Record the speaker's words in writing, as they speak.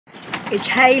It's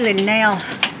hailing now.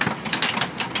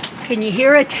 Can you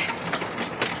hear it?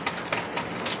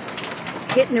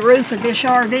 Hitting the roof of this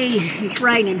RV. It's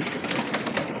raining.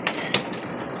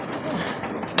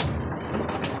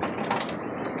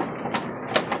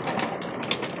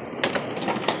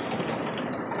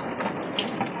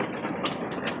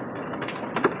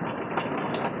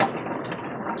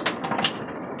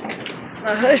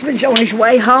 My husband's on his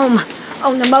way home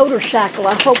on the motorcycle.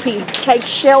 I hope he takes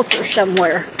shelter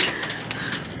somewhere.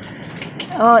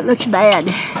 Oh, it looks bad.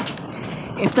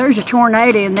 If there's a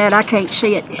tornado in that, I can't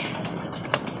see it.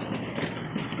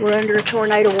 We're under a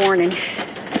tornado warning.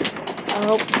 I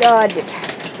hope to God that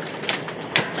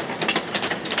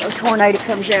a tornado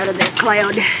comes out of that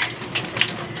cloud.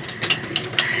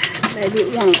 Maybe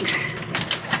it won't.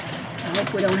 I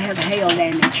hope we don't have hail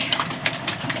damage.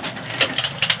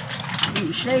 You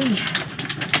can see.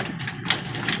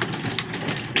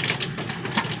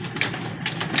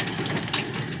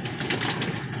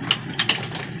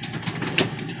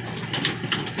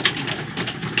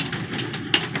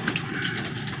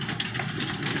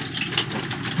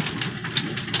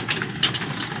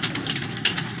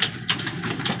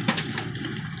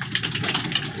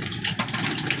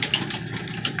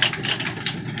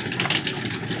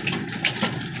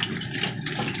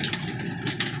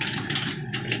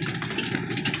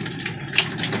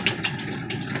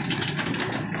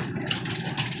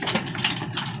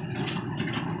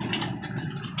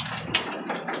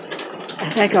 I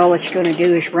think all it's going to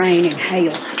do is rain and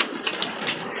hail.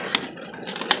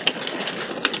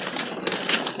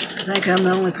 I think I'm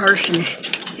the only person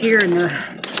here in the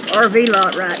RV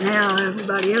lot right now.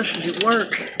 Everybody else is at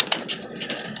work.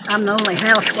 I'm the only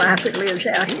housewife that lives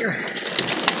out here.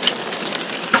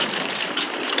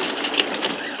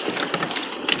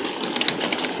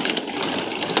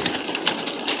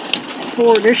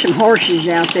 There's some horses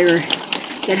out there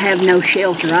that have no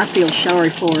shelter. I feel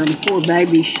sorry for them, poor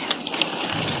babies.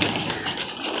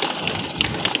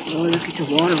 Oh, look at the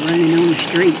water running on the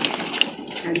street.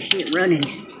 I can see it running.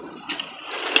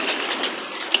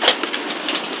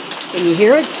 Can you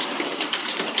hear it?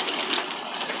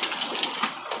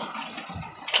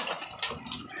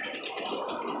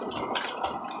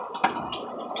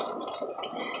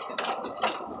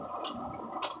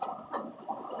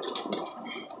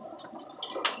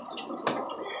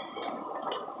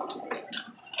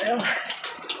 Well,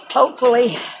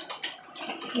 hopefully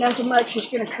nothing much is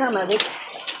going to come of it.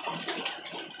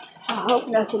 I hope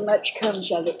nothing much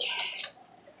comes of it.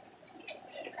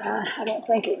 I don't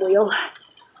think it will.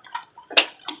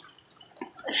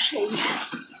 Let's see.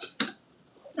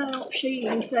 I don't see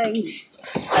anything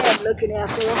bad looking out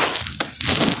there.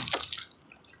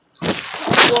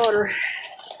 Water.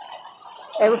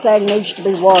 Everything needs to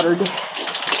be watered.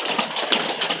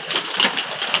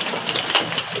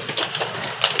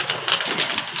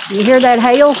 You hear that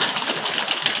hail?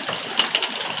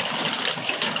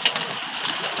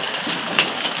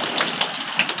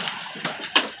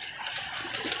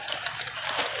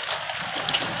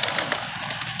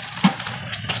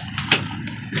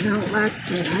 I don't like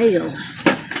that hail.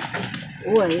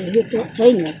 Boy, it hit that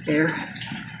thing up there.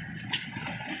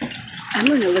 I'm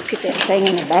going to look at that thing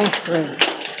in the bathroom.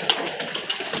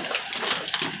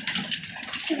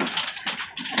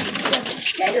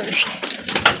 Upstairs.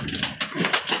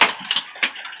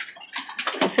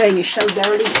 That thing is so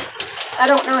dirty. I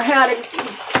don't know how to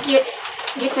get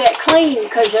that clean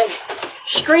because that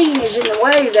screen is in the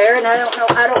way there, and I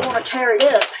don't want to tear it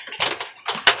up.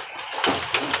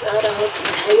 God, I hope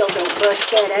the hail don't bust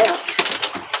that out.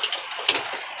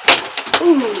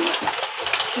 Ooh,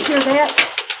 did you hear that?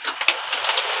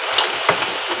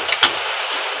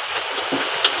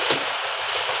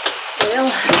 Well,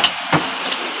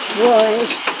 boy,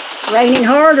 it's raining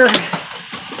harder.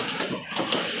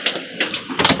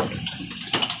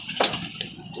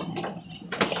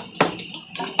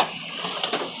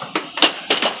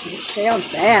 It sounds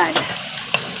bad.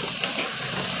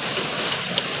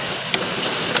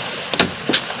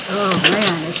 Oh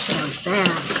man, this sounds bad.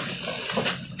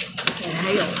 That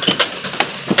hail.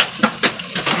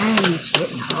 Dang, it's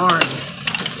getting hard.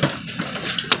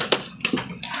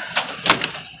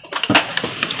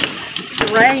 The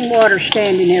rainwater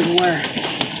standing everywhere.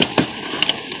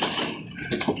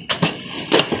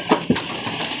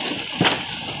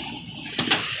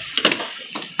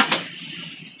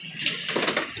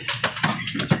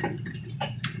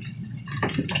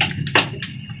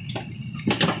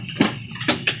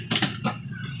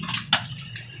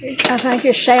 I think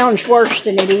it sounds worse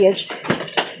than it is.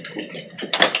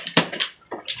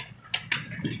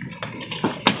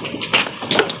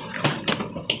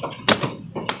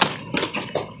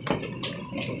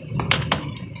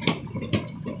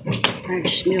 I can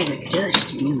smell the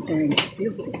dust in them things.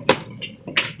 Filthy.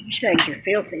 These things are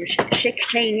filthy. They're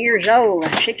 16 years old.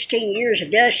 16 years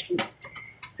of dust and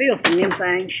filth in them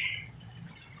things.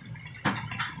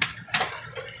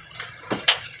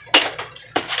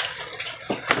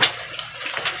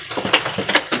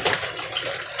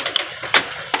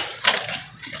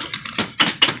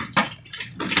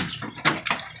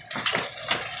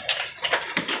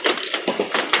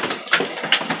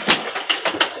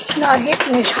 It's not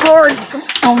hitting as hard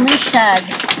on this side.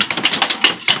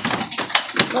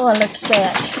 Oh, look at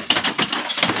that.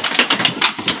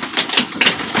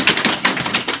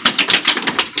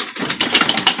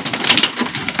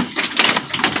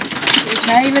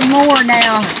 There's even more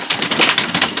now.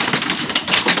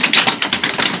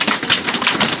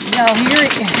 Y'all hear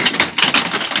it?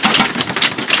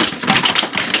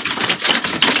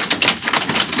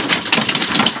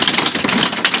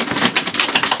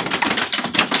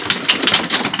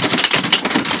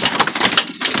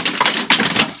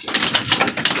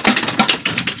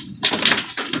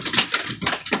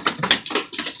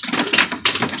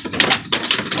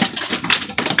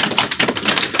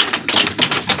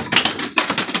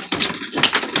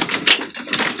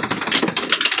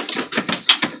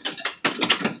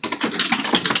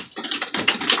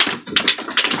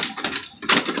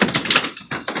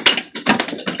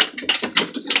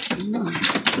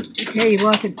 I tell you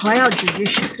what, the clouds are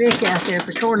just so thick out there. If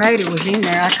a tornado was in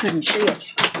there, I couldn't see it.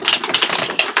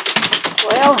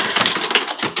 Well,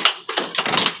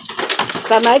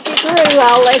 if I make it through,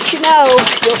 I'll let you know.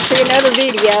 You'll see another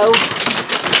video.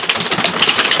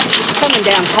 It's coming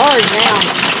down hard now.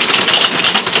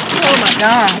 Oh my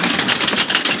God.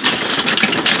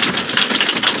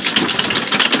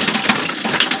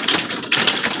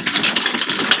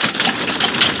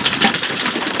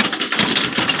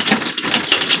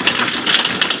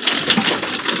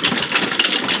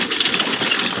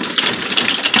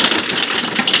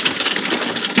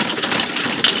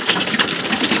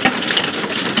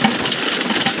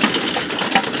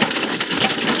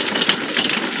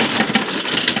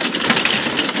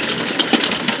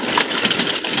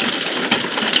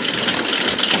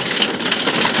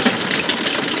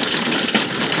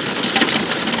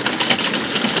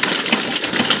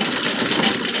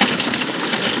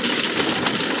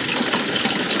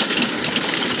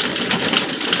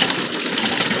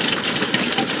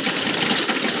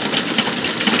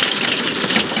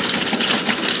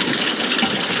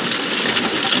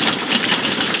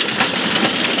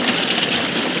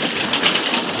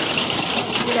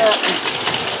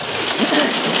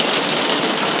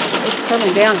 It's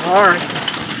coming down hard.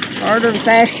 Harder and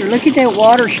faster. Look at that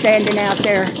water standing out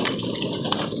there.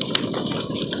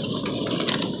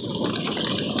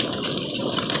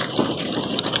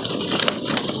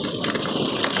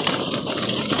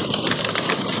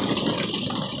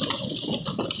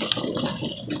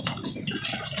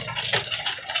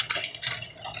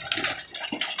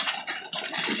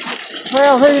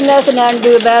 Well, there's nothing I can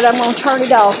do about it. I'm going to turn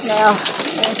it off now.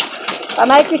 If I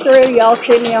make it through, y'all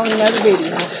see me on another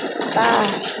video.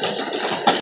 Bye.